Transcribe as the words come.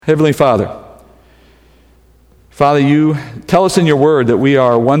Heavenly Father, you tell us in your word that we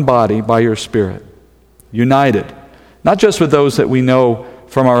are one body by your Spirit, united, not just with those that we know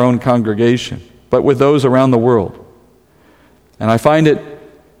from our own congregation, but with those around the world. And I find it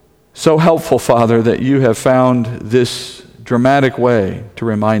so helpful, Father, that you have found this dramatic way to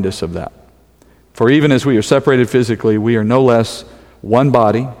remind us of that. For even as we are separated physically, we are no less one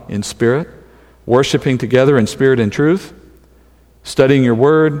body in spirit, worshiping together in spirit and truth, studying your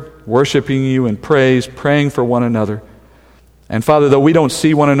word, worshiping you in praise, praying for one another. And Father, though we don't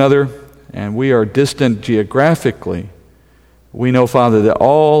see one another and we are distant geographically, we know, Father, that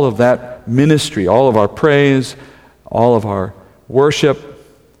all of that ministry, all of our praise, all of our worship,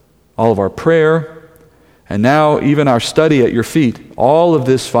 all of our prayer, and now even our study at your feet, all of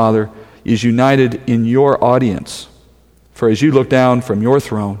this, Father, is united in your audience. For as you look down from your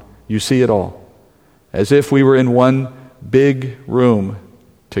throne, you see it all, as if we were in one big room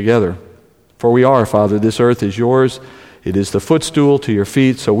together. For we are, Father, this earth is yours. It is the footstool to your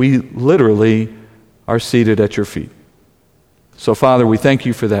feet, so we literally are seated at your feet. So, Father, we thank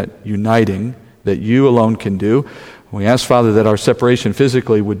you for that uniting that you alone can do. We ask, Father, that our separation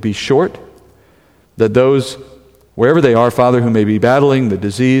physically would be short, that those, wherever they are, Father, who may be battling the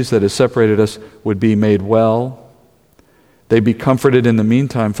disease that has separated us, would be made well. They'd be comforted in the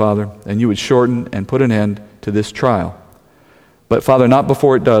meantime, Father, and you would shorten and put an end to this trial. But, Father, not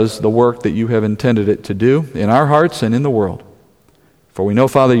before it does the work that you have intended it to do in our hearts and in the world. For we know,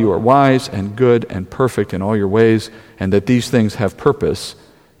 Father, you are wise and good and perfect in all your ways, and that these things have purpose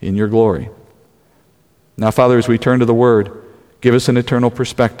in your glory. Now, Father, as we turn to the Word, give us an eternal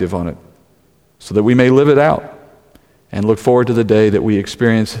perspective on it, so that we may live it out and look forward to the day that we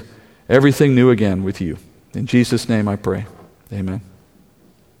experience everything new again with you. In Jesus' name I pray. Amen.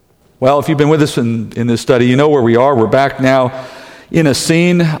 Well, if you've been with us in this study, you know where we are. We're back now in a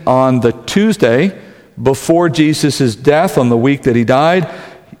scene on the Tuesday before Jesus' death, on the week that he died.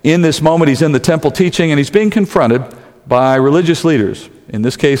 In this moment, he's in the temple teaching, and he's being confronted by religious leaders, in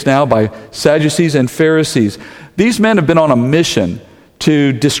this case now by Sadducees and Pharisees. These men have been on a mission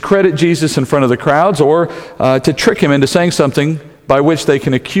to discredit Jesus in front of the crowds, or to trick him into saying something by which they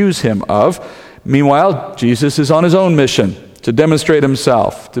can accuse him of. Meanwhile, Jesus is on his own mission to demonstrate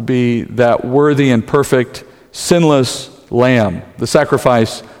himself to be that worthy and perfect, sinless Lamb, the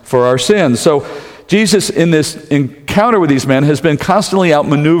sacrifice for our sins. So Jesus, in this encounter with these men, has been constantly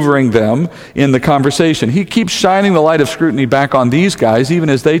outmaneuvering them in the conversation. He keeps shining the light of scrutiny back on these guys, even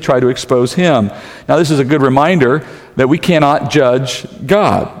as they try to expose him. Now, this is a good reminder that we cannot judge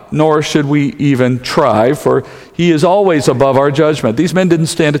God, nor should we even try, for he is always above our judgment. These men didn't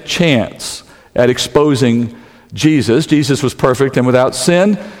stand a chance at exposing Jesus. Jesus was perfect and without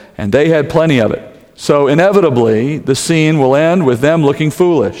sin, and they had plenty of it. So inevitably, the scene will end with them looking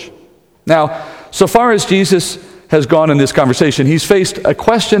foolish. Now, so far as Jesus has gone in this conversation, he's faced a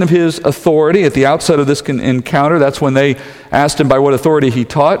question of his authority at the outset of this encounter. That's when they asked him by what authority he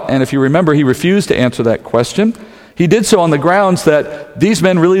taught. And if you remember, he refused to answer that question. He did so on the grounds that these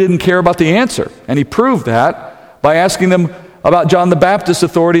men really didn't care about the answer. And he proved that by asking them about John the Baptist's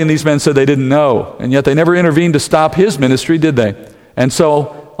authority, and these men said they didn't know. And yet they never intervened to stop his ministry, did they? And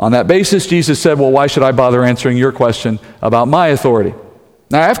so, on that basis, Jesus said, well, why should I bother answering your question about my authority?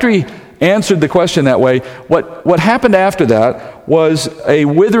 Now, after he answered the question that way, what happened after that was a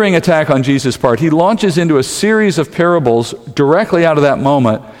withering attack on Jesus' part. He launches into a series of parables directly out of that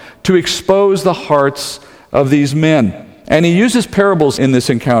moment to expose the hearts of these men. And he uses parables in this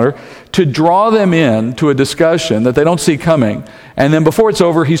encounter to draw them in to a discussion that they don't see coming. And then before it's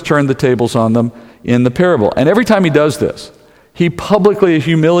over, he's turned the tables on them in the parable. And every time he does this, he publicly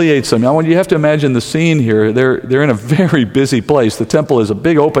humiliates them. Now, you have to imagine the scene here. They're in a very busy place. The temple is a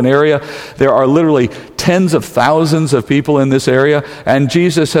big open area. There are literally tens of thousands of people in this area, and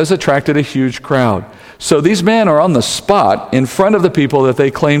Jesus has attracted a huge crowd. So these men are on the spot in front of the people that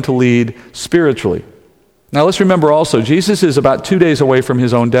they claim to lead spiritually. Now, let's remember also, Jesus is about 2 days away from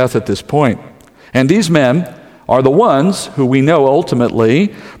his own death at this point. And these men are the ones who we know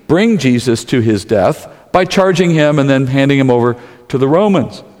ultimately bring Jesus to his death by charging him and then handing him over to the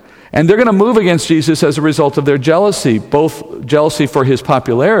Romans. And they're going to move against Jesus as a result of their jealousy, both jealousy for his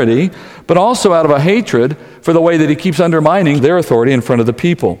popularity, but also out of a hatred for the way that he keeps undermining their authority in front of the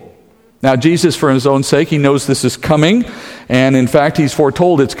people. Now, Jesus, for his own sake, he knows this is coming, and in fact, he's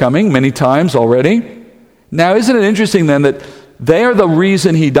foretold it's coming many times already. Now, isn't it interesting then that they are the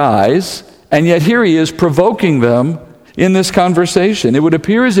reason he dies, and yet here he is provoking them in this conversation? It would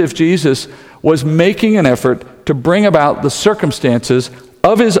appear as if Jesus was making an effort to bring about the circumstances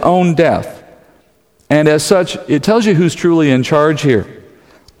of his own death. And as such, it tells you who's truly in charge here.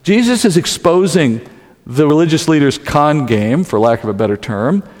 Jesus is exposing the religious leaders' con game, for lack of a better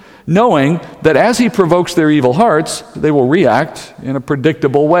term, knowing that as he provokes their evil hearts, they will react in a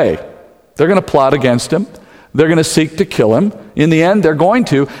predictable way. They're going to plot against him. They're going to seek to kill him. In the end, they're going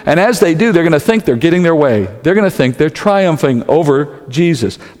to. And as they do, they're going to think they're getting their way. They're going to think they're triumphing over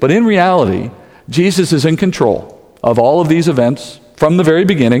Jesus. But in reality, Jesus is in control of all of these events from the very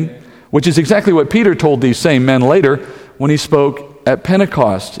beginning, which is exactly what Peter told these same men later when he spoke at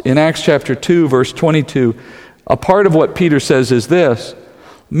Pentecost. In Acts chapter 2, verse 22, a part of what Peter says is this: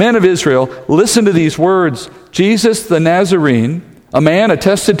 "Men of Israel, listen to these words. Jesus the Nazarene, a man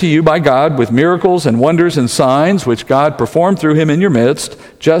attested to you by God with miracles and wonders and signs which God performed through him in your midst,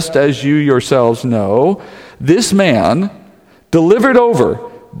 just as you yourselves know. This man, delivered over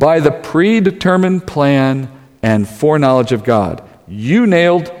by the predetermined plan and foreknowledge of God, you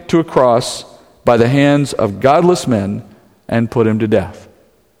nailed to a cross by the hands of godless men and put him to death."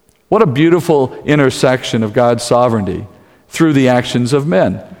 What a beautiful intersection of God's sovereignty through the actions of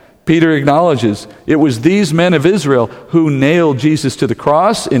men. Peter acknowledges it was these men of Israel who nailed Jesus to the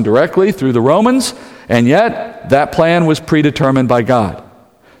cross indirectly through the Romans, and yet that plan was predetermined by God.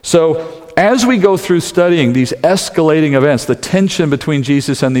 So as we go through studying these escalating events, the tension between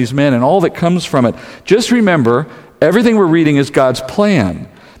Jesus and these men and all that comes from it, just remember, everything we're reading is God's plan.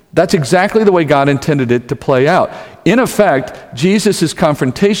 That's exactly the way God intended it to play out. In effect, Jesus'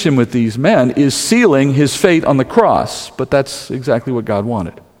 confrontation with these men is sealing his fate on the cross, but that's exactly what God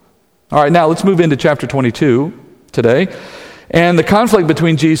wanted. All right, now let's move into chapter 22 today. And the conflict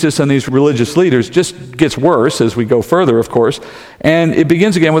between Jesus and these religious leaders just gets worse as we go further, of course. And it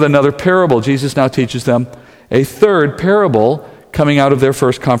begins again with another parable. Jesus now teaches them a third parable coming out of their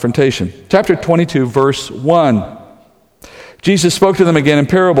first confrontation. Chapter 22, verse 1. Jesus spoke to them again in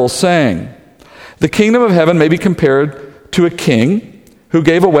parables, saying, "The kingdom of heaven may be compared to a king who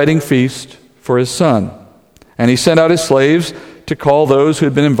gave a wedding feast for his son. And he sent out his slaves to call those who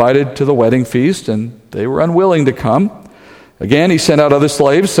had been invited to the wedding feast, and they were unwilling to come. Again, he sent out other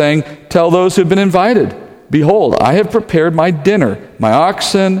slaves, saying, 'Tell those who have been invited, behold, I have prepared my dinner. My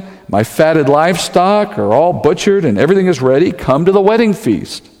oxen, my fatted livestock are all butchered, and everything is ready. Come to the wedding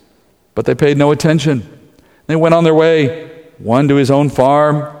feast.' But they paid no attention. They went on their way, one to his own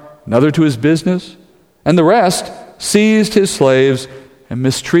farm, another to his business, and the rest seized his slaves and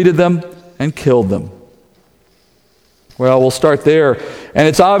mistreated them and killed them." Well, we'll start there. And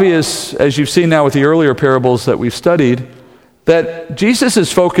it's obvious, as you've seen now with the earlier parables that we've studied, that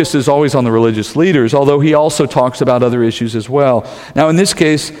Jesus' focus is always on the religious leaders, although he also talks about other issues as well. Now, in this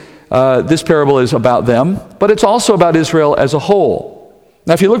case, this parable is about them, but it's also about Israel as a whole.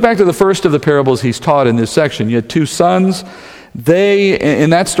 Now, if you look back to the first of the parables he's taught in this section, you had two sons.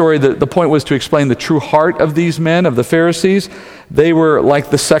 In that story, the point was to explain the true heart of these men, of the Pharisees. They were like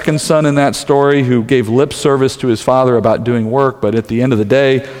the second son in that story who gave lip service to his father about doing work, but at the end of the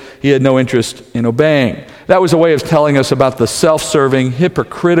day, he had no interest in obeying. That was a way of telling us about the self-serving,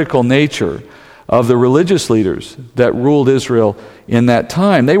 hypocritical nature of the religious leaders that ruled Israel in that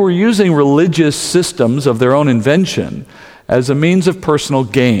time. They were using religious systems of their own invention as a means of personal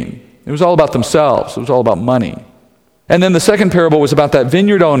gain. It was all about themselves. It was all about money. And then the second parable was about that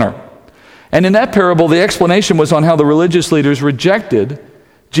vineyard owner. And in that parable, the explanation was on how the religious leaders rejected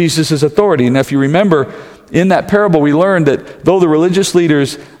Jesus' authority. And if you remember, in that parable, we learned that though the religious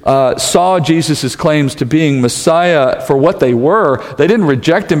leaders saw Jesus' claims to being Messiah for what they were, they didn't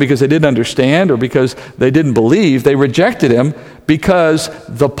reject him because they didn't understand or because they didn't believe. They rejected him because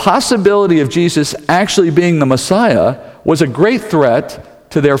the possibility of Jesus actually being the Messiah was a great threat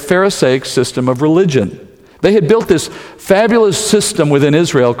to their Pharisaic system of religion. They had built this fabulous system within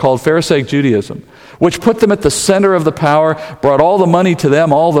Israel called Pharisaic Judaism, which put them at the center of the power, brought all the money to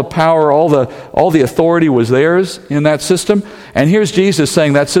them, all the power, all the authority was theirs in that system. And here's Jesus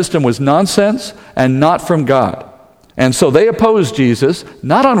saying that system was nonsense and not from God. And so they opposed Jesus,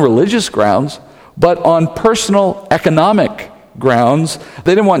 not on religious grounds, but on personal economic grounds.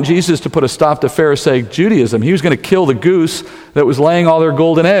 They didn't want Jesus to put a stop to Pharisaic Judaism. He was going to kill the goose that was laying all their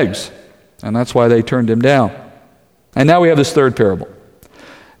golden eggs. And that's why they turned him down. And now we have this third parable.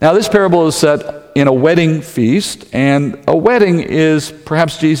 Now this parable is set in a wedding feast, and a wedding is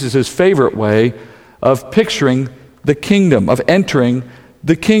perhaps Jesus' favorite way of picturing the kingdom, of entering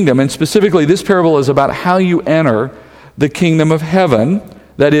the kingdom. And specifically, this parable is about how you enter the kingdom of heaven.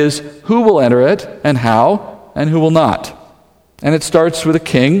 That is, who will enter it, and how, and who will not. And it starts with a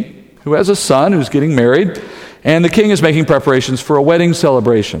king who has a son who's getting married, and the king is making preparations for a wedding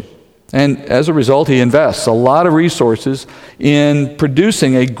celebration. And as a result, he invests a lot of resources in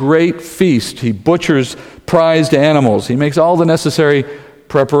producing a great feast. He butchers prized animals. He makes all the necessary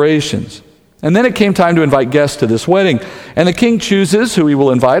preparations. And then it came time to invite guests to this wedding. And the king chooses who he will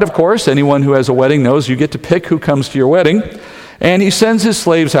invite, of course. Anyone who has a wedding knows you get to pick who comes to your wedding. And he sends his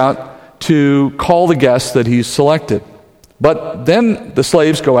slaves out to call the guests that he's selected. But then the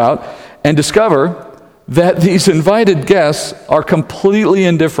slaves go out and discover that these invited guests are completely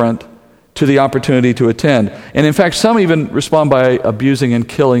indifferent to the opportunity to attend. And in fact, some even respond by abusing and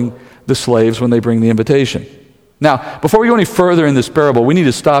killing the slaves when they bring the invitation. Now, before we go any further in this parable, we need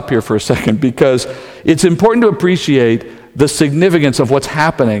to stop here for a second because it's important to appreciate the significance of what's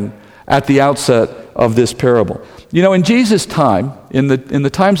happening at the outset of this parable. You know, in Jesus' time, in the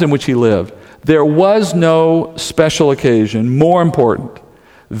times in which he lived, there was no special occasion more important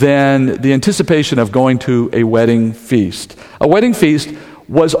than the anticipation of going to a wedding feast. A wedding feast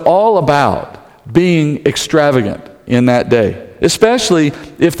was all about being extravagant in that day, especially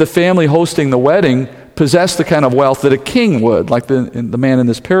if the family hosting the wedding possessed the kind of wealth that a king would, like the man in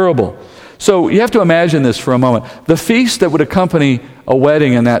this parable. So you have to imagine this for a moment. The feast that would accompany a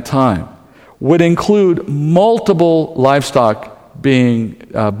wedding in that time would include multiple livestock being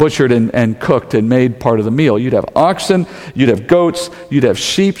butchered and cooked and made part of the meal. You'd have oxen, you'd have goats, you'd have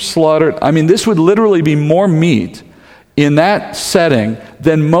sheep slaughtered. I mean, this would literally be more meat in that setting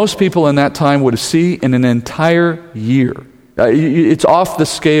than most people in that time would see in an entire year. It's off the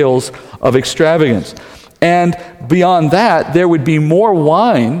scales of extravagance. And beyond that, there would be more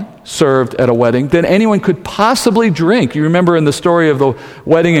wine served at a wedding than anyone could possibly drink. You remember in the story of the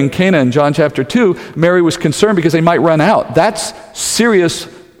wedding in Cana in John chapter 2, Mary was concerned because they might run out. That's serious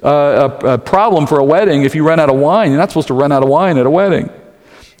a problem for a wedding if you run out of wine. You're not supposed to run out of wine at a wedding.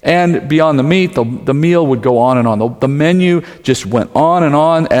 And beyond the meat, the meal would go on and on. The menu just went on and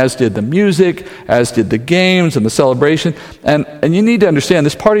on, as did the music, as did the games and the celebration. And you need to understand,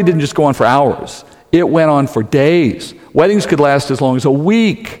 this party didn't just go on for hours. It went on for days. Weddings could last as long as a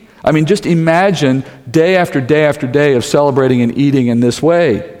week. I mean, just imagine day after day after day of celebrating and eating in this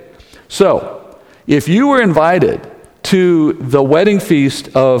way. So, if you were invited to the wedding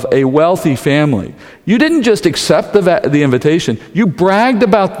feast of a wealthy family, you didn't just accept the invitation, you bragged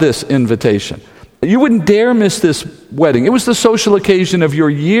about this invitation. You wouldn't dare miss this wedding. It was the social occasion of your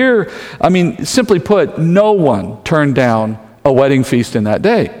year. I mean, simply put, no one turned down a wedding feast in that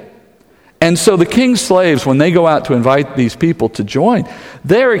day. And so the king's slaves, when they go out to invite these people to join,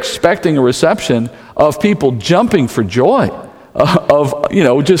 they're expecting a reception of people jumping for joy,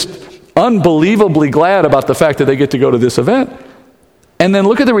 just unbelievably glad about the fact that they get to go to this event. And then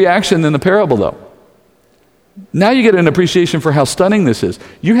look at the reaction in the parable, though. Now you get an appreciation for how stunning this is.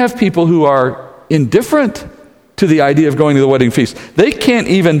 You have people who are indifferent to the idea of going to the wedding feast. They can't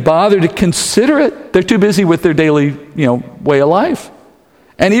even bother to consider it. They're too busy with their daily, way of life.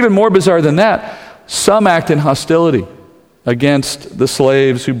 And even more bizarre than that, some act in hostility against the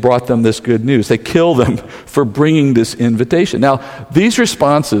slaves who brought them this good news. They kill them for bringing this invitation. Now, these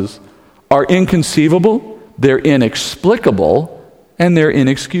responses are inconceivable, they're inexplicable, and they're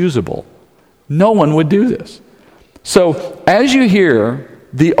inexcusable. No one would do this. So, as you hear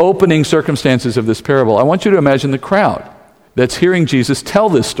the opening circumstances of this parable, I want you to imagine the crowd that's hearing Jesus tell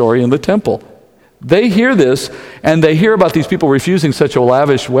this story in the temple. They hear this, and they hear about these people refusing such a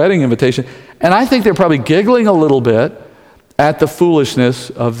lavish wedding invitation, and I think they're probably giggling a little bit at the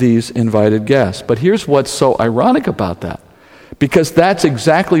foolishness of these invited guests. But here's what's so ironic about that. Because that's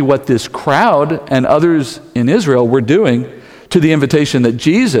exactly what this crowd and others in Israel were doing to the invitation that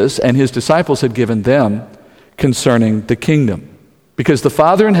Jesus and his disciples had given them concerning the kingdom. Because the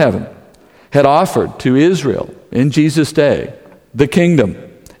Father in heaven had offered to Israel in Jesus' day the kingdom.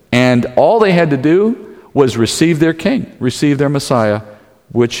 And all they had to do was receive their king, receive their Messiah,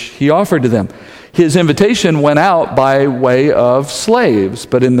 which he offered to them. His invitation went out by way of slaves,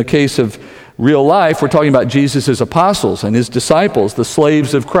 but in the case of real life, we're talking about Jesus' apostles and his disciples, the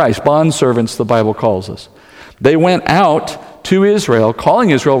slaves of Christ, bondservants, the Bible calls us. They went out to Israel, calling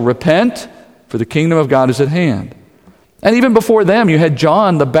Israel, repent, for the kingdom of God is at hand. And even before them, you had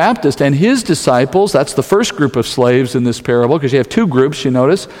John the Baptist and his disciples. That's the first group of slaves in this parable, because you have two groups, you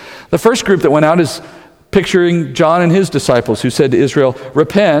notice. The first group that went out is picturing John and his disciples, who said to Israel,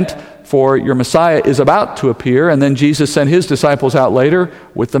 repent, for your Messiah is about to appear. And then Jesus sent his disciples out later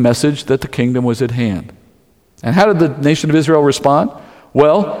with the message that the kingdom was at hand. And how did the nation of Israel respond?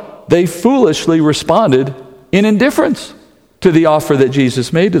 Well, they foolishly responded in indifference to the offer that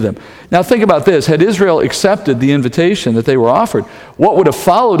Jesus made to them. Now think about this. Had Israel accepted the invitation that they were offered, what would have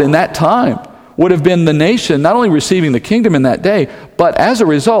followed in that time would have been the nation not only receiving the kingdom in that day, but as a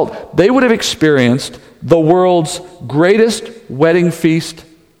result, they would have experienced the world's greatest wedding feast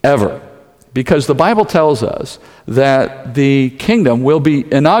ever. because the Bible tells us that the kingdom will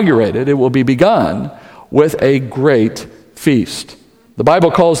be inaugurated, it will be begun with a great feast. The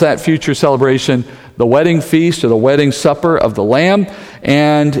Bible calls that future celebration the wedding feast or the wedding supper of the Lamb,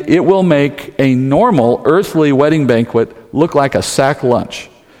 and it will make a normal earthly wedding banquet look like a sack lunch.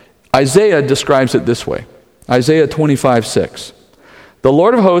 Isaiah describes it this way. Isaiah 25:6. The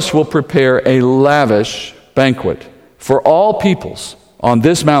Lord of hosts will prepare a lavish banquet for all peoples on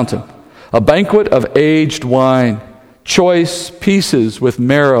this mountain, a banquet of aged wine, choice pieces with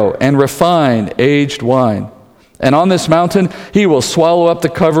marrow, and refined aged wine. And on this mountain he will swallow up the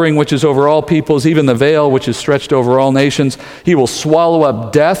covering which is over all peoples, even the veil which is stretched over all nations. He will swallow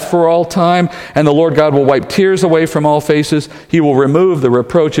up death for all time, and the Lord God will wipe tears away from all faces. He will remove the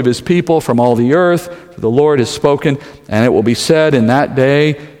reproach of his people from all the earth. For the Lord has spoken, and it will be said in that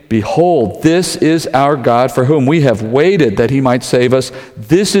day, Behold, this is our God for whom we have waited that he might save us.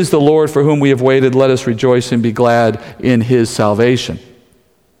 This is the Lord for whom we have waited. Let us rejoice and be glad in his salvation.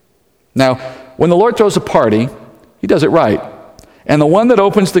 Now, when the Lord throws a party, he does it right. And the one that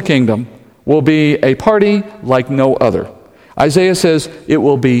opens the kingdom will be a party like no other. Isaiah says it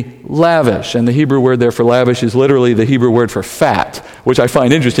will be lavish, and the Hebrew word there for lavish is literally the Hebrew word for fat, which I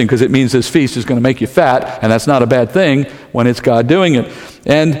find interesting because it means this feast is going to make you fat, and that's not a bad thing when it's God doing it.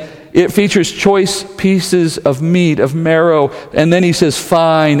 And it features choice pieces of meat, of marrow, and then he says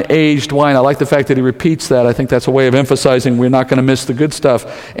fine aged wine. I like the fact that he repeats that. I think that's a way of emphasizing we're not going to miss the good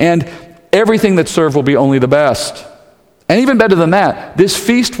stuff. And everything that's served will be only the best. And even better than that, this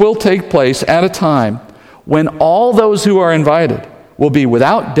feast will take place at a time when all those who are invited will be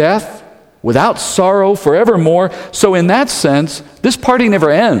without death, without sorrow forevermore. So in that sense, this party never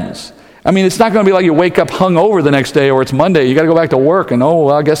ends. I mean, it's not going to be like you wake up hungover the next day or it's Monday, you got to go back to work and, oh,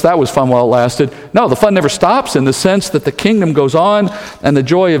 well, I guess that was fun while it lasted. No, the fun never stops in the sense that the kingdom goes on and the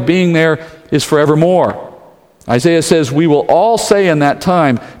joy of being there is forevermore. Isaiah says, we will all say in that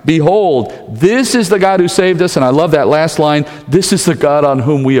time, Behold, this is the God who saved us. And I love that last line, this is the God on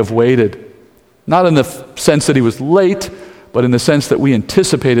whom we have waited. Not in the sense that he was late, but in the sense that we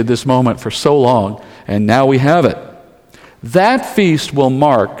anticipated this moment for so long, and now we have it. That feast will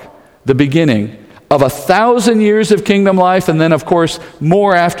mark the beginning of 1,000 years of kingdom life, and then, of course,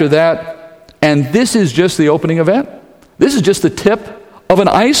 more after that. And this is just the opening event. This is just the tip of an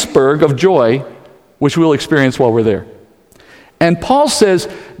iceberg of joy, which we'll experience while we're there. And Paul says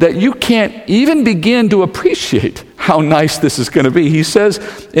that you can't even begin to appreciate how nice this is going to be. He says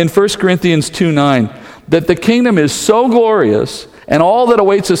in 1 Corinthians 2:9 that the kingdom is so glorious and all that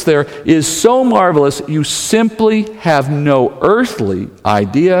awaits us there is so marvelous, you simply have no earthly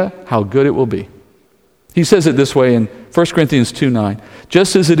idea how good it will be. He says it this way in 1 Corinthians 2:9,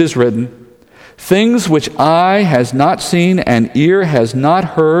 just as it is written, things which eye has not seen and ear has not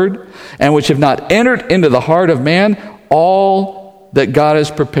heard, and which have not entered into the heart of man, all that God has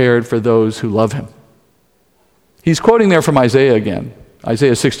prepared for those who love him. He's quoting there from Isaiah again,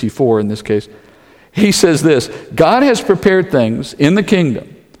 Isaiah 64 in this case. He says this, God has prepared things in the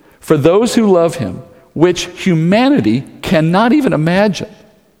kingdom for those who love him, which humanity cannot even imagine.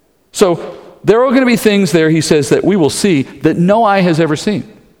 So there are going to be things there, he says, that we will see that no eye has ever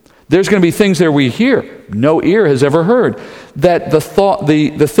seen. There's going to be things there we hear, no ear has ever heard. That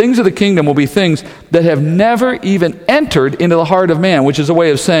the things of the kingdom will be things that have never even entered into the heart of man, which is a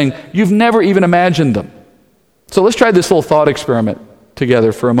way of saying you've never even imagined them. So let's try this little thought experiment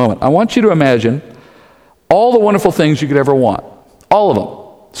together for a moment. I want you to imagine all the wonderful things you could ever want. All of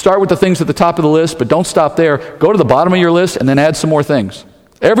them. Start with the things at the top of the list, but don't stop there. Go to the bottom of your list and then add some more things.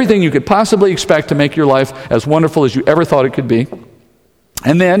 Everything you could possibly expect to make your life as wonderful as you ever thought it could be.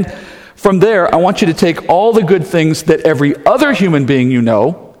 And then, from there, I want you to take all the good things that every other human being you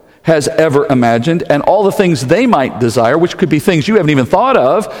know has ever imagined, and all the things they might desire, which could be things you haven't even thought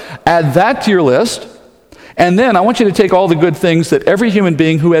of, add that to your list. And then I want you to take all the good things that every human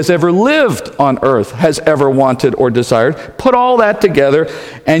being who has ever lived on earth has ever wanted or desired, put all that together,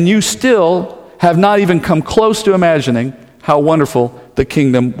 and you still have not even come close to imagining how wonderful the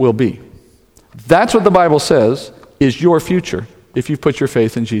kingdom will be. That's what the Bible says is your future if you've put your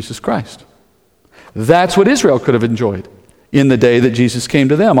faith in Jesus Christ. That's what Israel could have enjoyed in the day that Jesus came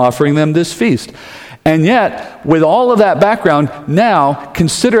to them, offering them this feast. And yet, with all of that background, now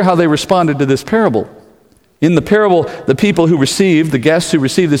consider how they responded to this parable. In the parable, the people who received, the guests who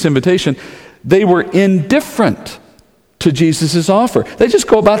received this invitation, they were indifferent to Jesus' offer. They just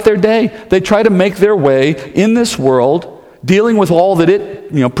go about their day. They try to make their way in this world, dealing with all that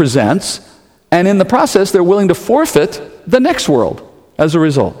it presents, and in the process, they're willing to forfeit the next world as a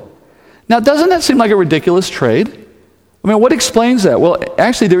result. Now, doesn't that seem like a ridiculous trade? I mean, what explains that? Well,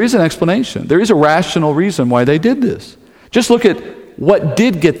 actually, there is an explanation. There is a rational reason why they did this. Just look at what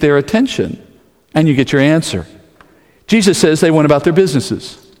did get their attention, and you get your answer. Jesus says they went about their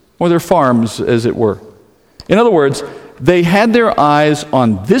businesses, or their farms, as it were. In other words, they had their eyes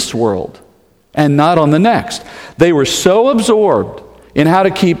on this world and not on the next. They were so absorbed in how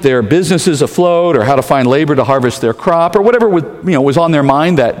to keep their businesses afloat, or how to find labor to harvest their crop, or whatever was on their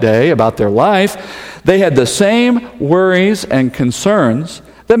mind that day about their life. They had the same worries and concerns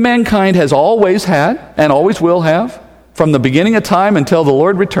that mankind has always had and always will have from the beginning of time until the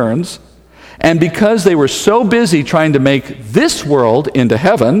Lord returns. And because they were so busy trying to make this world into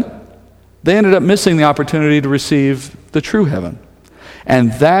heaven, they ended up missing the opportunity to receive the true heaven.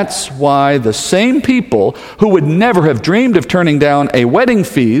 And that's why the same people who would never have dreamed of turning down a wedding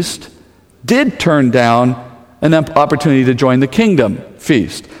feast did turn down an opportunity to join the kingdom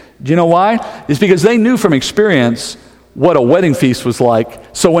feast. Do you know why? It's because they knew from experience what a wedding feast was like.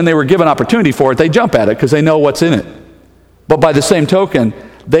 So when they were given opportunity for it, they jump at it because they know what's in it. But by the same token,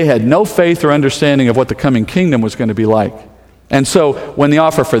 they had no faith or understanding of what the coming kingdom was going to be like. And so when the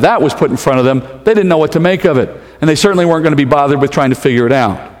offer for that was put in front of them, they didn't know what to make of it. And they certainly weren't going to be bothered with trying to figure it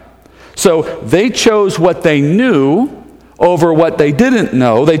out. So they chose what they knew over what they didn't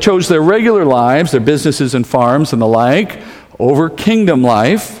know. They chose their regular lives, their businesses and farms and the like, over kingdom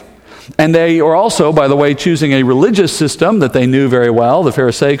life. And they are also, by the way, choosing a religious system that they knew very well, the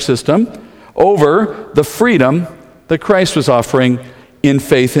Pharisaic system, over the freedom that Christ was offering in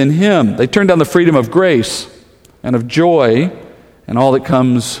faith in Him. They turned down the freedom of grace and of joy and all that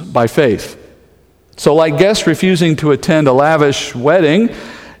comes by faith. So like guests refusing to attend a lavish wedding,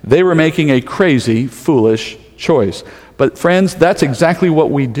 they were making a crazy, foolish choice. But friends, that's exactly what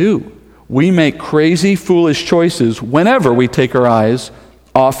we do. We make crazy, foolish choices whenever we take our eyes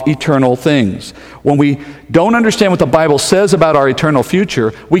off eternal things. When we don't understand what the Bible says about our eternal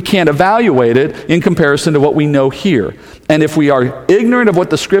future, we can't evaluate it in comparison to what we know here. And if we are ignorant of what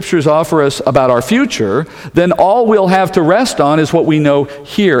the Scriptures offer us about our future, then all we'll have to rest on is what we know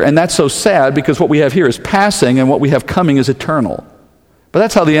here. And that's so sad, because what we have here is passing and what we have coming is eternal. But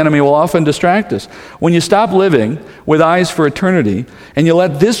that's how the enemy will often distract us. When you stop living with eyes for eternity and you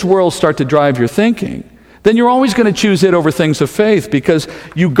let this world start to drive your thinking, then you're always going to choose it over things of faith, because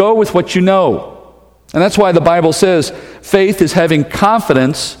you go with what you know. And that's why the Bible says faith is having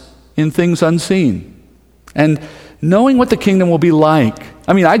confidence in things unseen and knowing what the kingdom will be like.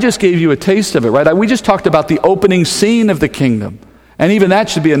 I mean, I just gave you a taste of it, right? We just talked about the opening scene of the kingdom. And even that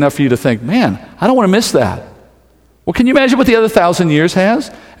should be enough for you to think, man, I don't want to miss that. Well, can you imagine what the other 1,000 years has?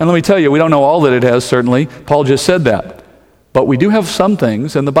 And let me tell you, we don't know all that it has, certainly. Paul just said that. But we do have some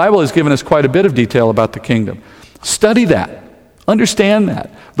things, and the Bible has given us quite a bit of detail about the kingdom. Study that. Understand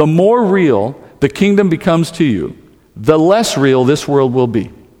that. The more real the kingdom becomes to you, the less real this world will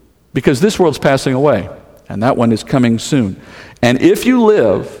be. Because this world's passing away, and that one is coming soon. And if you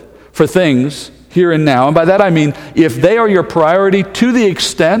live for things here and now, and by that I mean if they are your priority to the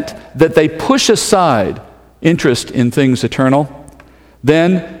extent that they push aside interest in things eternal,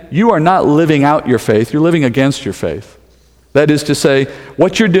 then you are not living out your faith, you're living against your faith. That is to say,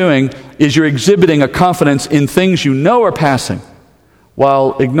 what you're doing is you're exhibiting a confidence in things you know are passing,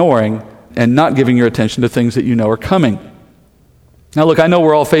 while ignoring and not giving your attention to things that you know are coming. Now look, I know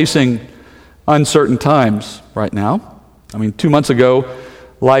we're all facing uncertain times right now. I mean, 2 months ago,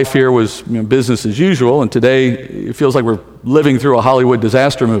 life here was business as usual, and today it feels like we're living through a Hollywood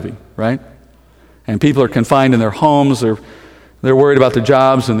disaster movie, right? And people are confined in their homes, they're worried about their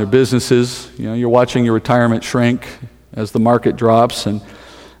jobs and their businesses. You're watching your retirement shrink as the market drops, and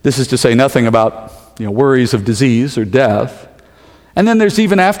this is to say nothing about worries of disease or death. And then there's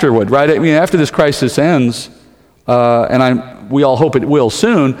even afterward, right? I mean, after this crisis ends, and we all hope it will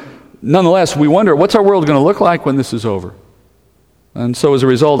soon, nonetheless, we wonder, what's our world going to look like when this is over? And so as a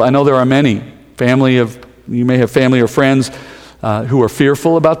result, I know there are many you may have family or friends who are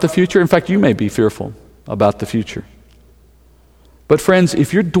fearful about the future. In fact, you may be fearful about the future. But friends,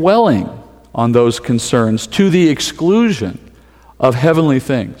 if you're dwelling on those concerns to the exclusion of heavenly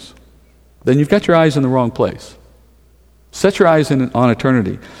things, then you've got your eyes in the wrong place. Set your eyes on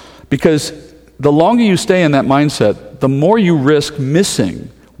eternity, because the longer you stay in that mindset, the more you risk missing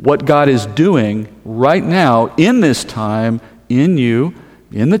what God is doing right now in this time, in you,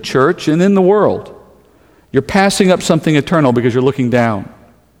 in the church, and in the world. You're passing up something eternal because you're looking down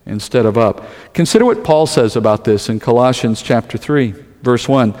instead of up. Consider what Paul says about this in Colossians chapter 3, verse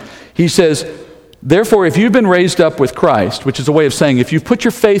 1. He says, therefore, if you've been raised up with Christ, which is a way of saying if you've put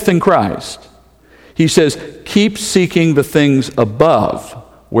your faith in Christ, he says, keep seeking the things above,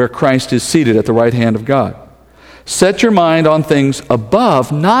 where Christ is seated at the right hand of God. Set your mind on things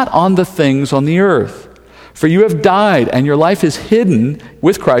above, not on the things on the earth. For you have died, and your life is hidden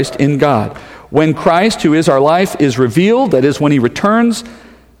with Christ in God. When Christ, who is our life, is revealed, that is, when he returns,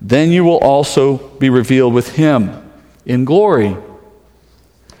 then you will also be revealed with him in glory.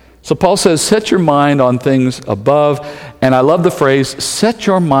 So Paul says, set your mind on things above. And I love the phrase, set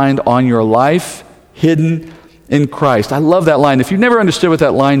your mind on your life hidden in Christ. I love that line. If you've never understood what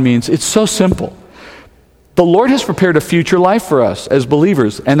that line means, it's so simple. The Lord has prepared a future life for us as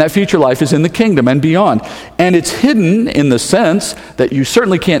believers, and that future life is in the kingdom and beyond. And it's hidden in the sense that you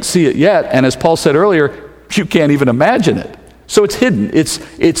certainly can't see it yet, and as Paul said earlier, you can't even imagine it. So it's hidden. It's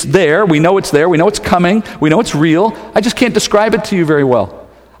there. We know it's there. We know it's coming. We know it's real. I just can't describe it to you very well.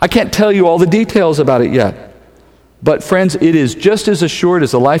 I can't tell you all the details about it yet. But friends, it is just as assured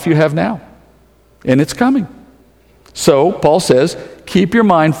as the life you have now. And it's coming. So, Paul says, keep your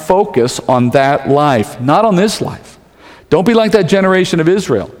mind focused on that life, not on this life. Don't be like that generation of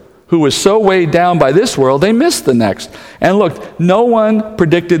Israel who was so weighed down by this world, they missed the next. And look, no one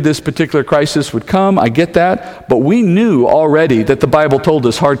predicted this particular crisis would come. I get that. But we knew already that the Bible told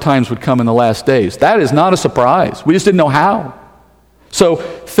us hard times would come in the last days. That is not a surprise. We just didn't know how. So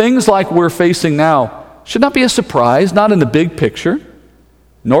things like we're facing now should not be a surprise, not in the big picture.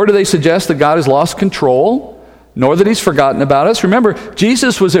 Nor do they suggest that God has lost control, nor that he's forgotten about us. Remember,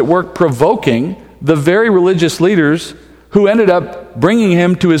 Jesus was at work provoking the very religious leaders who ended up bringing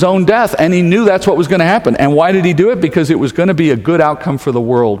him to his own death, and he knew that's what was going to happen. And why did he do it? Because it was going to be a good outcome for the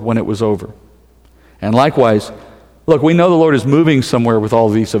world when it was over. And likewise, look, we know the Lord is moving somewhere with all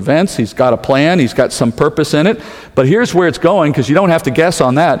these events. He's got a plan. He's got some purpose in it. But here's where it's going, because you don't have to guess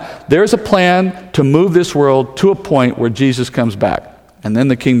on that. There's a plan to move this world to a point where Jesus comes back, and then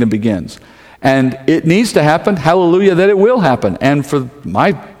the kingdom begins. And it needs to happen. Hallelujah, that it will happen. And for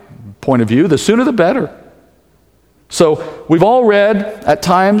my point of view, the sooner the better. So we've all read at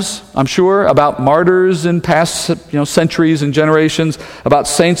times, I'm sure, about martyrs in past centuries and generations, about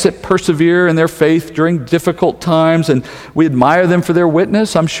saints that persevere in their faith during difficult times, and we admire them for their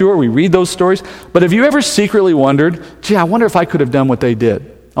witness. I'm sure we read those stories. But have you ever secretly wondered, gee, I wonder if I could have done what they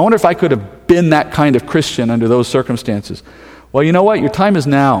did? I wonder if I could have been that kind of Christian under those circumstances. Well, you know what? Your time is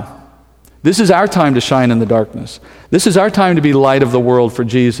now. This is our time to shine in the darkness. This is our time to be light of the world for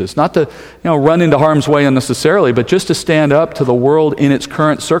Jesus. Not to run into harm's way unnecessarily, but just to stand up to the world in its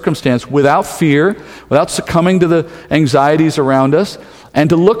current circumstance without fear, without succumbing to the anxieties around us,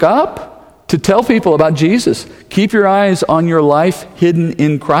 and to look up, to tell people about Jesus. Keep your eyes on your life hidden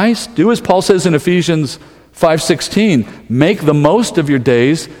in Christ. Do as Paul says in Ephesians 5:16. Make the most of your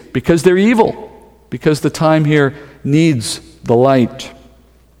days because they're evil, because the time here needs the light.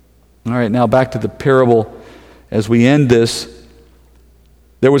 All right, now back to the parable as we end this.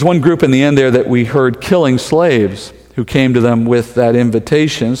 There was one group in the end there that we heard killing slaves who came to them with that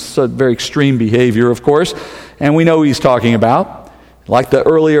invitation. It's a very extreme behavior, of course, and we know who he's talking about. Like the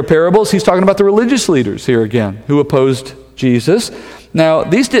earlier parables, he's talking about the religious leaders here again who opposed Jesus. Now,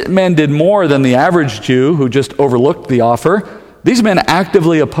 these men did more than the average Jew who just overlooked the offer. These men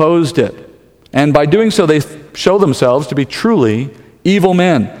actively opposed it, and by doing so, they show themselves to be truly evil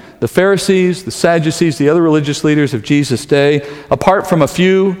men. The Pharisees, the Sadducees, the other religious leaders of Jesus' day, apart from a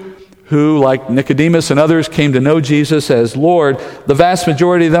few who, like Nicodemus and others, came to know Jesus as Lord, the vast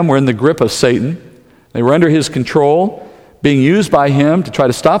majority of them were in the grip of Satan. They were under his control, being used by him to try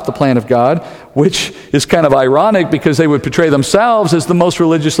to stop the plan of God, which is kind of ironic because they would portray themselves as the most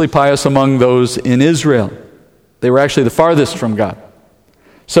religiously pious among those in Israel. They were actually the farthest from God.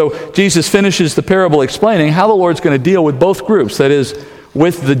 So Jesus finishes the parable explaining how the Lord's going to deal with both groups, that is,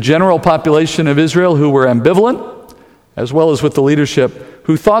 with the general population of Israel who were ambivalent, as well as with the leadership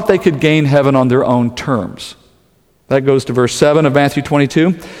who thought they could gain heaven on their own terms. That goes to verse 7 of Matthew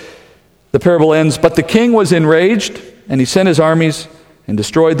 22. The parable ends, "But the king was enraged, and he sent his armies and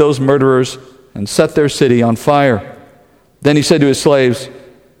destroyed those murderers and set their city on fire. Then he said to his slaves,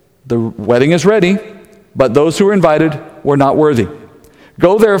 'The wedding is ready, but those who were invited were not worthy.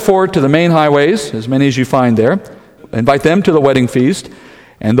 Go therefore to the main highways, as many as you find there, invite them to the wedding feast.'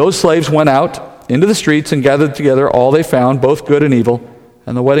 And those slaves went out into the streets and gathered together all they found, both good and evil,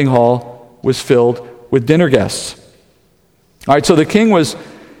 and the wedding hall was filled with dinner guests." All right, so the king was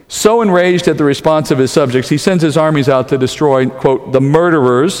so enraged at the response of his subjects, he sends his armies out to destroy, quote, "the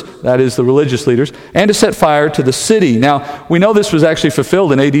murderers," that is the religious leaders, and to set fire to the city. Now, we know this was actually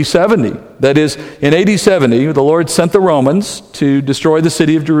fulfilled in AD 70. That is, in AD 70, the Lord sent the Romans to destroy the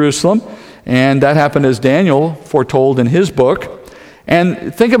city of Jerusalem, and that happened as Daniel foretold in his book.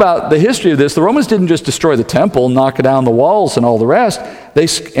 And think about the history of this. The Romans didn't just destroy the temple, knock down the walls and all the rest,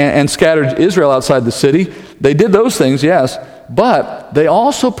 and scattered Israel outside the city. They did those things, yes, but they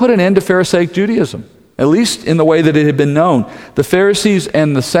also put an end to Pharisaic Judaism, at least in the way that it had been known. The Pharisees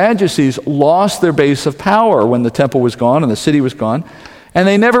and the Sadducees lost their base of power when the temple was gone and the city was gone, and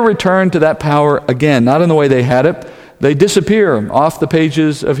they never returned to that power again, not in the way they had it. They disappear off the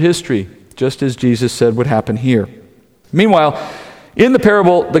pages of history, just as Jesus said would happen here. Meanwhile, in the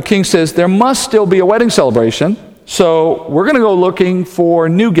parable, the king says there must still be a wedding celebration, so we're going to go looking for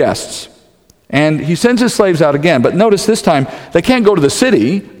new guests. And he sends his slaves out again, but notice this time, they can't go to the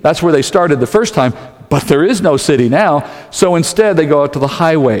city. That's where they started the first time, but there is no city now, so instead they go out to the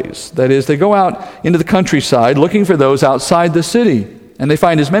highways. That is, they go out into the countryside looking for those outside the city, and they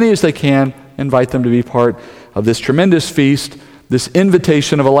find as many as they can, invite them to be part of this tremendous feast, this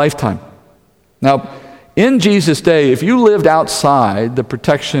invitation of a lifetime. Now, in Jesus' day, if you lived outside the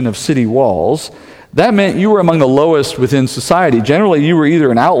protection of city walls, that meant you were among the lowest within society. Generally, you were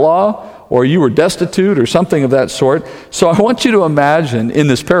either an outlaw or you were destitute or something of that sort. So I want you to imagine in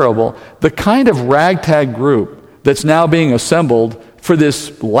this parable the kind of ragtag group that's now being assembled for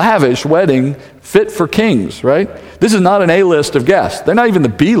this lavish wedding fit for kings, right? This is not an A-list of guests. They're not even the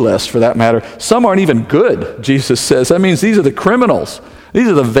B-list for that matter. Some aren't even good, Jesus says. That means these are the criminals. These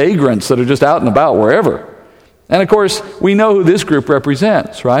are the vagrants that are just out and about wherever. And of course, we know who this group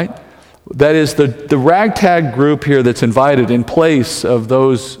represents, right? That is the ragtag group here that's invited in place of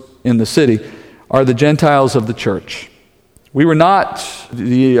those in the city are the Gentiles of the church. We were not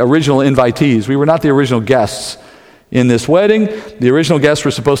the original invitees. We were not the original guests in this wedding. The original guests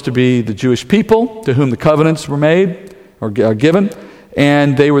were supposed to be the Jewish people to whom the covenants were made or given,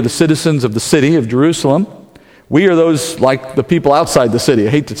 and they were the citizens of the city of Jerusalem. We are those like the people outside the city.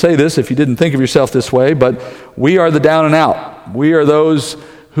 I hate to say this if you didn't think of yourself this way, but we are the down and out. We are those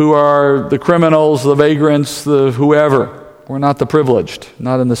who are the criminals, the vagrants, the whoever. We're not the privileged,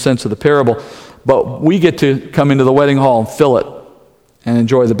 not in the sense of the parable, but we get to come into the wedding hall and fill it and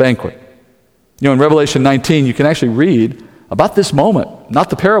enjoy the banquet. You know, in Revelation 19, you can actually read about this moment, not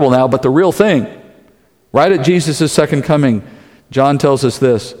the parable now, but the real thing. Right at Jesus' second coming, John tells us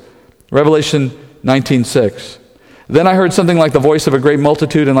this, Revelation 19:6. Then I heard something like the voice of a great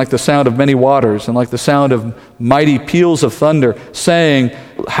multitude and like the sound of many waters and like the sound of mighty peals of thunder saying,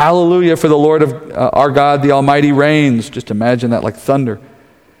 Hallelujah, for the Lord of our God, the Almighty reigns. Just imagine that, like thunder.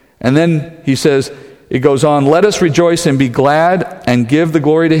 And then he says, it goes on, let us rejoice and be glad and give the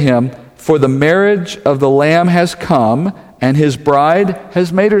glory to him, for the marriage of the Lamb has come and his bride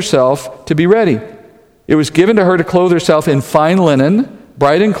has made herself to be ready. It was given to her to clothe herself in fine linen,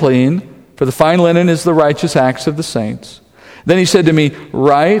 bright and clean, for the fine linen is the righteous acts of the saints. Then he said to me,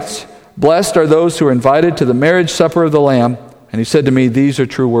 Write, blessed are those who are invited to the marriage supper of the Lamb. And he said to me, These are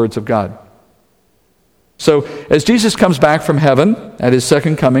true words of God. So as Jesus comes back from heaven at his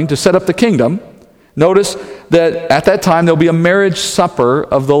second coming to set up the kingdom, notice that at that time there'll be a marriage supper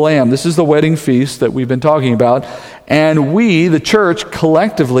of the Lamb. This is the wedding feast that we've been talking about. And we, the church,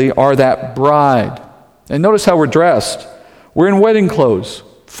 collectively are that bride. And notice how we're dressed. We're in wedding clothes.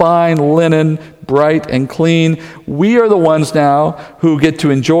 Fine linen, bright and clean. We are the ones now who get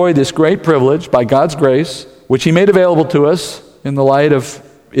to enjoy this great privilege by God's grace, which he made available to us in the light of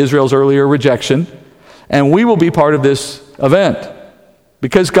Israel's earlier rejection. And we will be part of this event.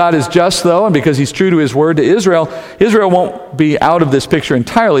 Because God is just, though, and because he's true to his word to Israel, Israel won't be out of this picture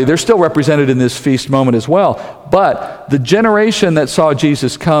entirely. They're still represented in this feast moment as well. But the generation that saw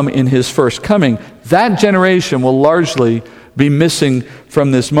Jesus come in his first coming, that generation will largely be missing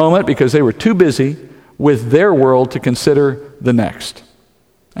from this moment because they were too busy with their world to consider the next.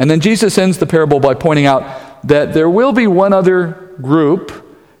 And then Jesus ends the parable by pointing out that there will be one other group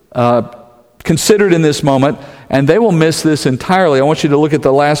considered in this moment, and they will miss this entirely. I want you to look at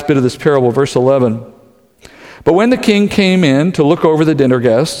the last bit of this parable, verse 11. But when the king came in to look over the dinner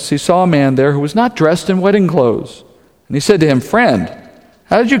guests, he saw a man there who was not dressed in wedding clothes. And he said to him, Friend,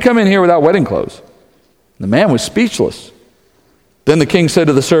 how did you come in here without wedding clothes? And the man was speechless. Then the king said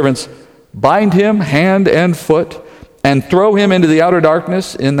to the servants, Bind him hand and foot, and throw him into the outer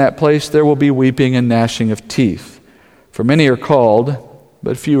darkness. In that place there will be weeping and gnashing of teeth. For many are called,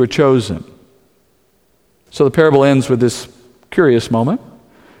 but few are chosen. So the parable ends with this curious moment.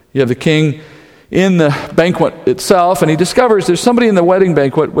 You have the king in the banquet itself, and he discovers there's somebody in the wedding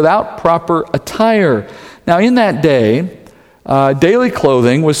banquet without proper attire. Now in that day, daily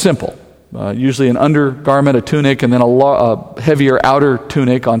clothing was simple. Usually an undergarment, a tunic, and then a heavier outer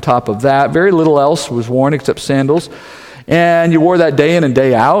tunic on top of that. Very little else was worn except sandals. And you wore that day in and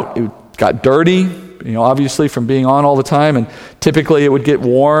day out. It got dirty. obviously from being on all the time, and typically it would get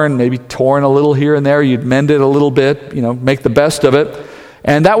worn, maybe torn a little here and there. You'd mend it a little bit, make the best of it.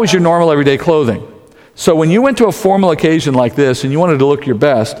 And that was your normal everyday clothing. So when you went to a formal occasion like this and you wanted to look your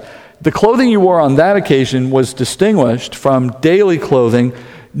best, the clothing you wore on that occasion was distinguished from daily clothing,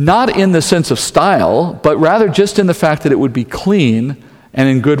 not in the sense of style, but rather just in the fact that it would be clean and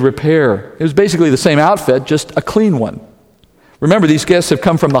in good repair. It was basically the same outfit, just a clean one. Remember, these guests have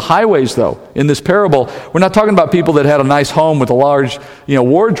come from the highways, though. In this parable, we're not talking about people that had a nice home with a large,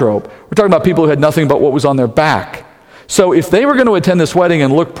 wardrobe. We're talking about people who had nothing but what was on their back. So if they were going to attend this wedding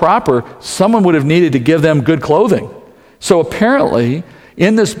and look proper, someone would have needed to give them good clothing. So apparently,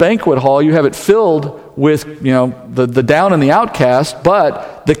 in this banquet hall, you have it filled with, the down and the outcast,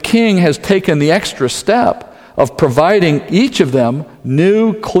 but the king has taken the extra step of providing each of them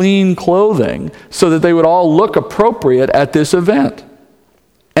new, clean clothing so that they would all look appropriate at this event.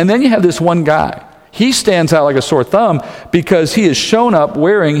 And then you have this one guy. He stands out like a sore thumb because he has shown up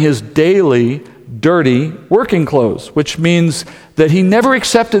wearing his daily dirty working clothes, which means that he never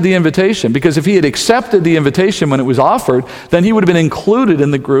accepted the invitation, because if he had accepted the invitation when it was offered, then he would have been included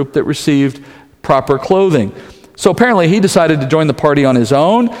in the group that received proper clothing. So apparently he decided to join the party on his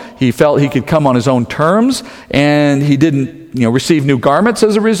own. He felt he could come on his own terms, and he didn't receive new garments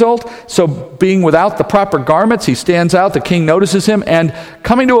as a result. So being without the proper garments, he stands out. The king notices him, and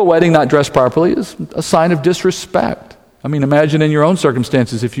coming to a wedding not dressed properly is a sign of disrespect. I mean, imagine in your own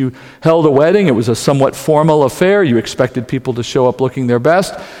circumstances, if you held a wedding, it was a somewhat formal affair, you expected people to show up looking their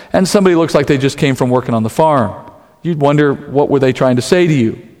best, and somebody looks like they just came from working on the farm. You'd wonder, what were they trying to say to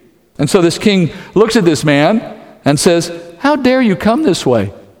you? And so this king looks at this man and says, "How dare you come this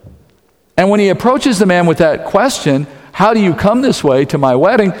way?" And when he approaches the man with that question, "How do you come this way to my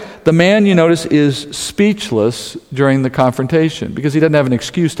wedding?" the man, you notice, is speechless during the confrontation because he doesn't have an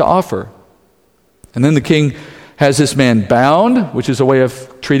excuse to offer. And then the king has this man bound, which is a way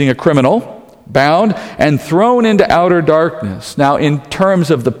of treating a criminal, bound and thrown into outer darkness. Now, in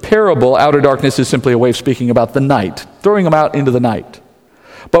terms of the parable, outer darkness is simply a way of speaking about the night, throwing them out into the night.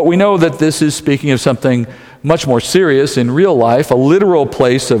 But we know that this is speaking of something much more serious in real life, a literal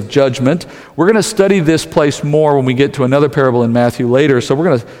place of judgment. We're going to study this place more when we get to another parable in Matthew later, so we're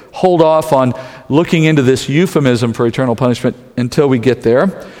going to hold off on looking into this euphemism for eternal punishment until we get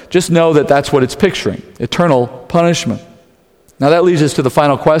there. Just know that that's what it's picturing, eternal punishment. Now that leads us to the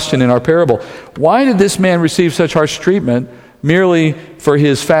final question in our parable. Why did this man receive such harsh treatment merely for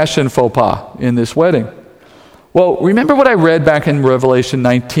his fashion faux pas in this wedding? Well, remember what I read back in Revelation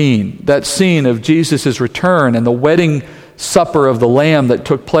 19, that scene of Jesus' return and the wedding supper of the Lamb that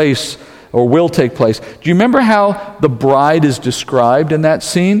took place or will take place. Do you remember how the bride is described in that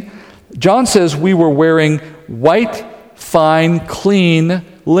scene? John says we were wearing white, fine, clean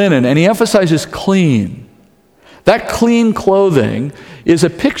linen, and he emphasizes clean. That clean clothing is a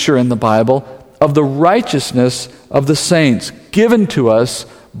picture in the Bible of the righteousness of the saints given to us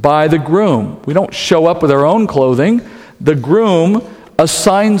by the groom. We don't show up with our own clothing. The groom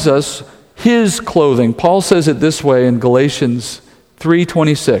assigns us his clothing. Paul says it this way in Galatians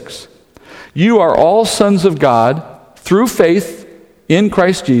 3:26. You are all sons of God through faith in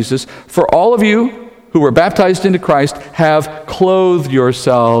Christ Jesus. For all of you who were baptized into Christ have clothed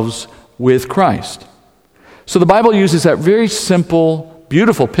yourselves with Christ. So the Bible uses that very simple,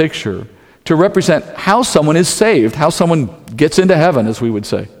 beautiful picture to represent how someone is saved, how someone gets into heaven, as we would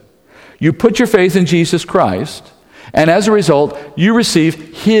say. You put your faith in Jesus Christ, and as a result, you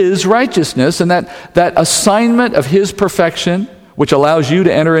receive his righteousness, and that assignment of his perfection, which allows you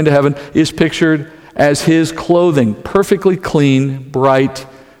to enter into heaven, is pictured as his clothing, perfectly clean, bright,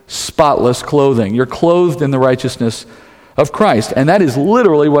 spotless clothing. You're clothed in the righteousness of Christ, and that is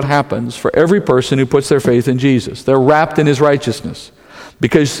literally what happens for every person who puts their faith in Jesus. They're wrapped in his righteousness.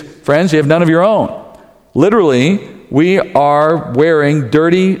 Because, friends, you have none of your own. Literally, we are wearing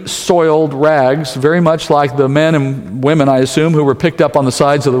dirty, soiled rags, very much like the men and women, I assume, who were picked up on the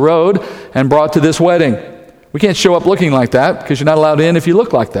sides of the road and brought to this wedding. We can't show up looking like that because you're not allowed in if you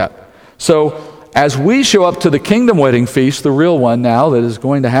look like that. So, as we show up to the kingdom wedding feast, the real one now that is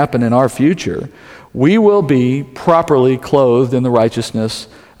going to happen in our future, we will be properly clothed in the righteousness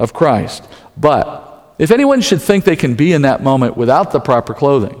of Christ. But if anyone should think they can be in that moment without the proper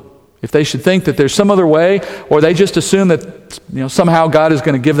clothing, if they should think that there's some other way, or they just assume that somehow God is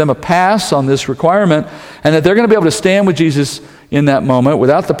going to give them a pass on this requirement, and that they're going to be able to stand with Jesus in that moment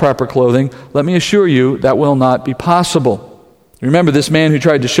without the proper clothing, let me assure you that will not be possible. Remember, this man who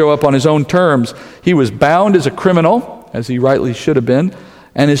tried to show up on his own terms, he was bound as a criminal, as he rightly should have been,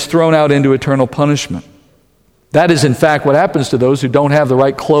 and is thrown out into eternal punishment. That is, in fact, what happens to those who don't have the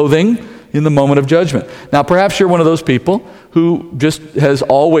right clothing in the moment of judgment. Now, perhaps you're one of those people who just has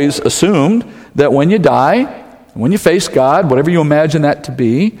always assumed that when you die, when you face God, whatever you imagine that to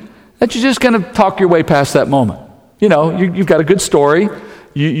be, that you're just going to talk your way past that moment. You know, you've got a good story.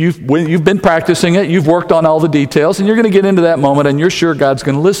 You've been practicing it. You've worked on all the details, and you're going to get into that moment, and you're sure God's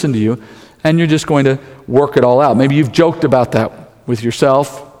going to listen to you, and you're just going to work it all out. Maybe you've joked about that with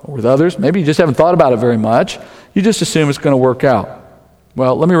yourself or with others. Maybe you just haven't thought about it very much. You just assume it's going to work out.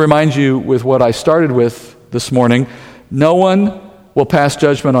 Well, let me remind you with what I started with this morning. No one will pass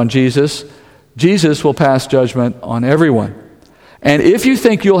judgment on Jesus. Jesus will pass judgment on everyone. And if you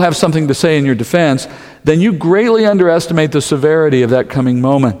think you'll have something to say in your defense, then you greatly underestimate the severity of that coming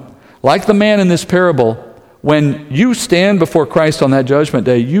moment. Like the man in this parable, when you stand before Christ on that judgment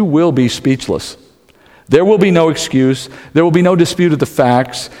day, you will be speechless. There will be no excuse. There will be no dispute of the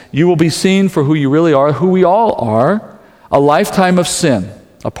facts. You will be seen for who you really are, who we all are, a lifetime of sin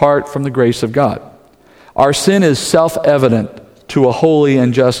apart from the grace of God. Our sin is self-evident to a holy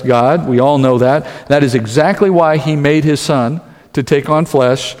and just God. We all know that. That is exactly why He made His Son to take on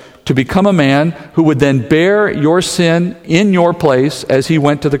flesh, to become a man who would then bear your sin in your place as He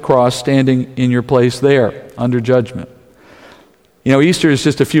went to the cross, standing in your place there under judgment. You know, Easter is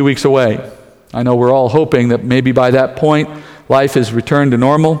just a few weeks away. I know we're all hoping that maybe by that point life has returned to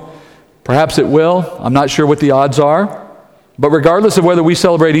normal. Perhaps it will. I'm not sure what the odds are. But regardless of whether we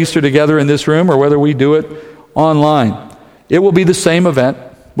celebrate Easter together in this room or whether we do it online, it will be the same event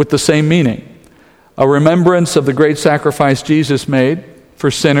with the same meaning. A remembrance of the great sacrifice Jesus made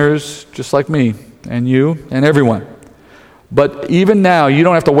for sinners just like me and you and everyone. But even now, you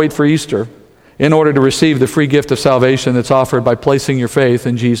don't have to wait for Easter in order to receive the free gift of salvation that's offered by placing your faith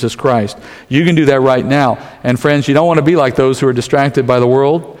in Jesus Christ. You can do that right now. And friends, you don't want to be like those who are distracted by the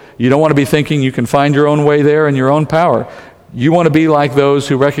world. You don't want to be thinking you can find your own way there in your own power. You want to be like those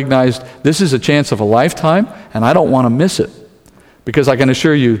who recognize this is a chance of a lifetime, and I don't want to miss it. Because I can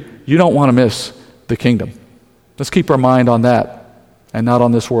assure you, you don't want to miss the kingdom. Let's keep our mind on that and not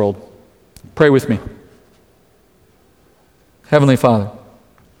on this world. Pray with me. Heavenly Father,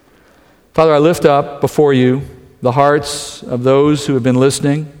 I lift up before you the hearts of those who have been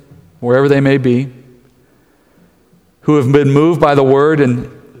listening, wherever they may be, who have been moved by the Word and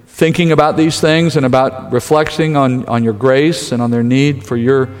thinking about these things and about reflecting on your grace and on their need for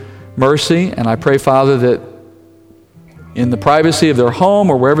your mercy. And I pray, Father, that in the privacy of their home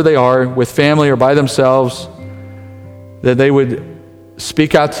or wherever they are, with family or by themselves, that they would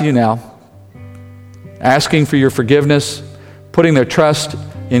speak out to you now, asking for your forgiveness, putting their trust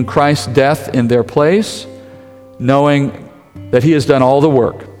in Christ's death in their place, knowing that He has done all the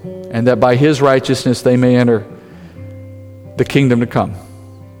work and that by His righteousness they may enter the kingdom to come.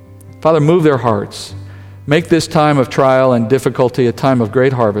 Father, move their hearts. Make this time of trial and difficulty a time of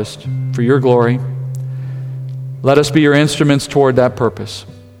great harvest for your glory. Let us be your instruments toward that purpose.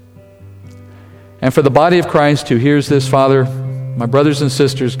 And for the body of Christ who hears this, Father, my brothers and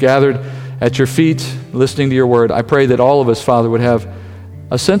sisters gathered at your feet, listening to your word, I pray that all of us, Father, would have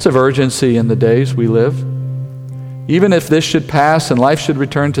a sense of urgency in the days we live. Even if this should pass and life should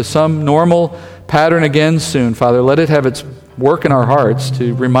return to some normal pattern again soon, Father, let it have its work in our hearts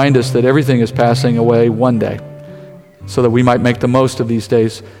to remind us that everything is passing away one day, so that we might make the most of these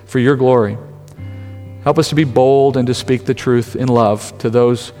days for your glory. Help us to be bold and to speak the truth in love to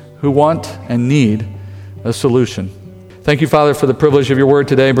those who want and need a solution. Thank you, Father, for the privilege of your word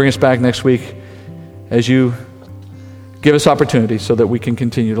today. Bring us back next week as you give us opportunity so that we can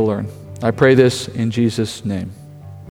continue to learn. I pray this in Jesus' name.